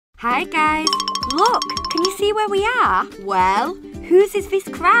Hi guys, look, can you see where we are? Well, whose is this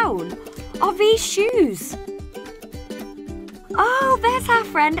crown? Or these shoes? Oh, there's our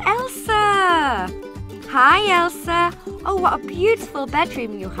friend Elsa. Hi Elsa. Oh, what a beautiful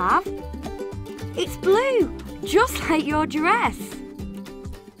bedroom you have. It's blue, just like your dress.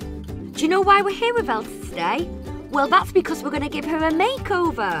 Do you know why we're here with Elsa today? Well, that's because we're going to give her a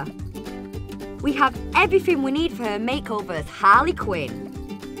makeover. We have everything we need for her makeover as Harley Quinn.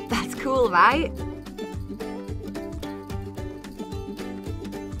 That's cool, right?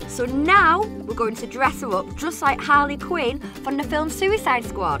 So now we're going to dress her up just like Harley Quinn from the film Suicide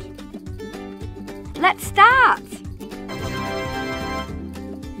Squad. Let's start!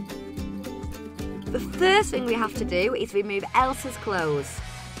 The first thing we have to do is remove Elsa's clothes.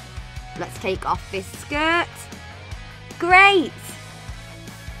 Let's take off this skirt. Great!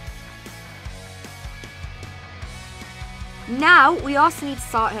 Now we also need to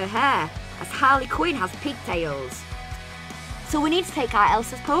sort her hair, as Harley Quinn has pigtails. So we need to take out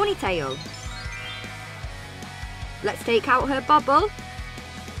Elsa's ponytail. Let's take out her bobble.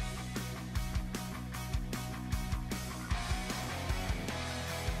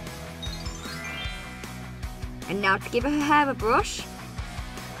 And now to give her hair a brush.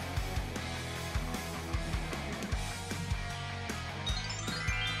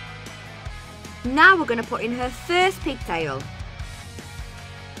 Now we're going to put in her first pigtail.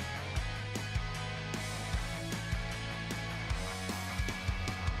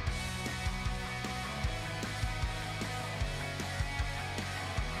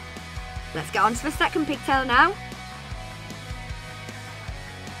 Let's get on to the second pigtail now.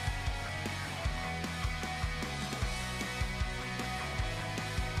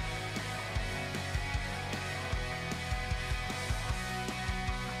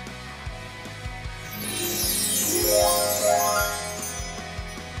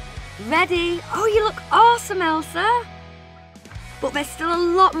 Ready? Oh, you look awesome, Elsa! But there's still a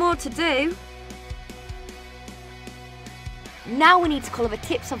lot more to do. Now we need to colour the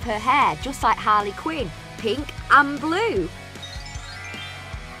tips of her hair, just like Harley Quinn, pink and blue.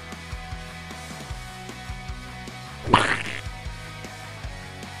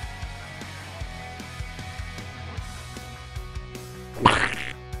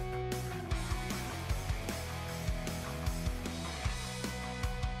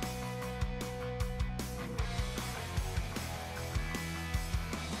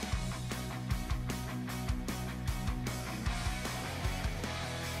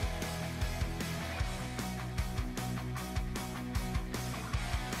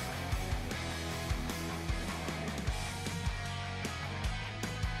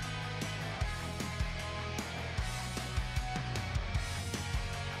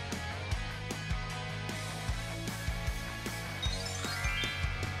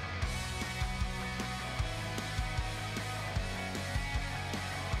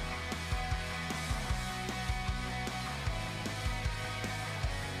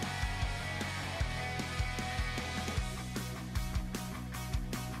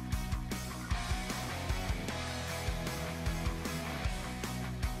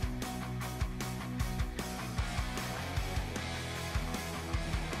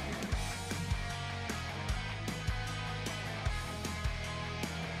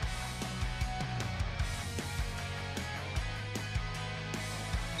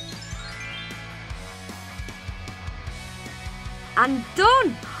 And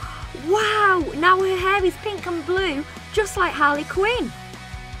done! Wow! Now her hair is pink and blue, just like Harley Quinn.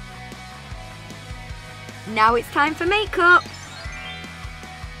 Now it's time for makeup.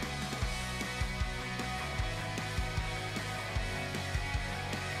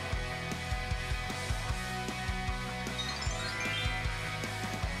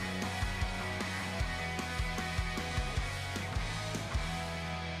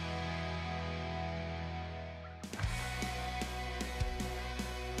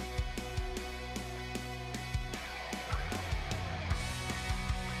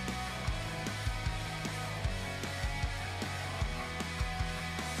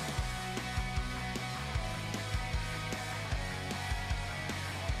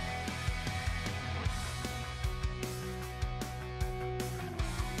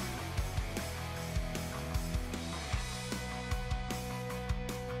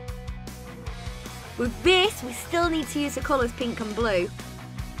 With this, we still need to use the colours pink and blue.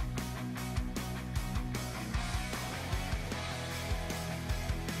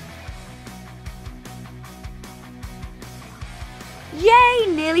 Yay!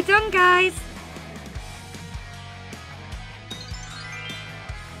 Nearly done, guys!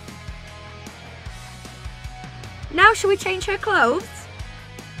 Now shall we change her clothes?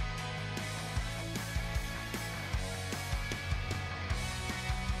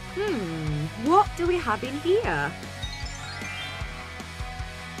 What do we have in here?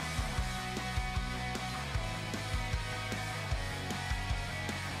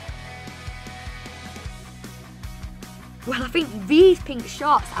 Well, I think these pink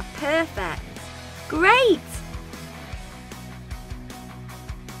shorts are perfect. Great!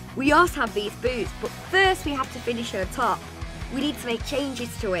 We also have these boots, but first we have to finish her top. We need to make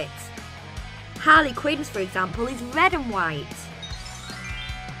changes to it. Harley Quinn's, for example, is red and white.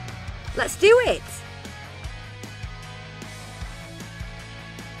 Let's do it!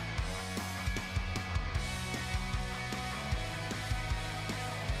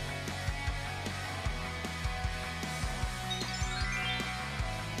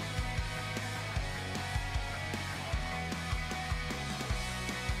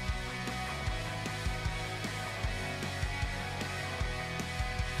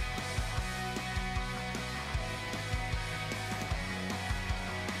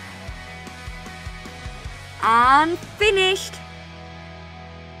 And finished!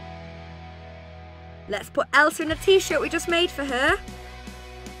 Let's put Elsa in a t-shirt we just made for her.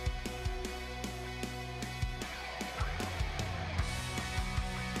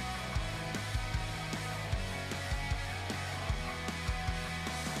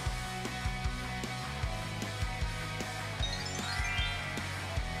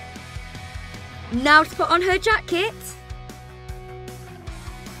 Now to put on her jacket.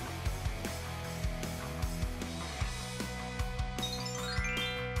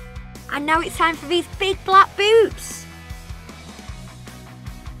 And now it's time for these big black boots.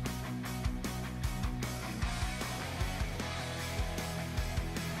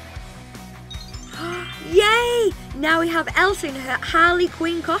 Yay! Now we have Elsa in her Harley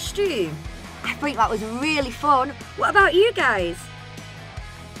Quinn costume. I think that was really fun. What about you guys?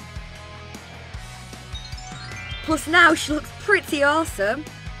 Plus now she looks pretty awesome.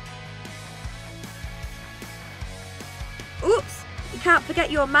 Oops! You can't forget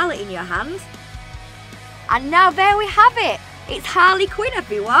your mallet in your hand. And now there we have it. It's Harley Quinn,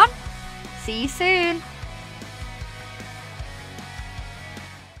 everyone. See you soon.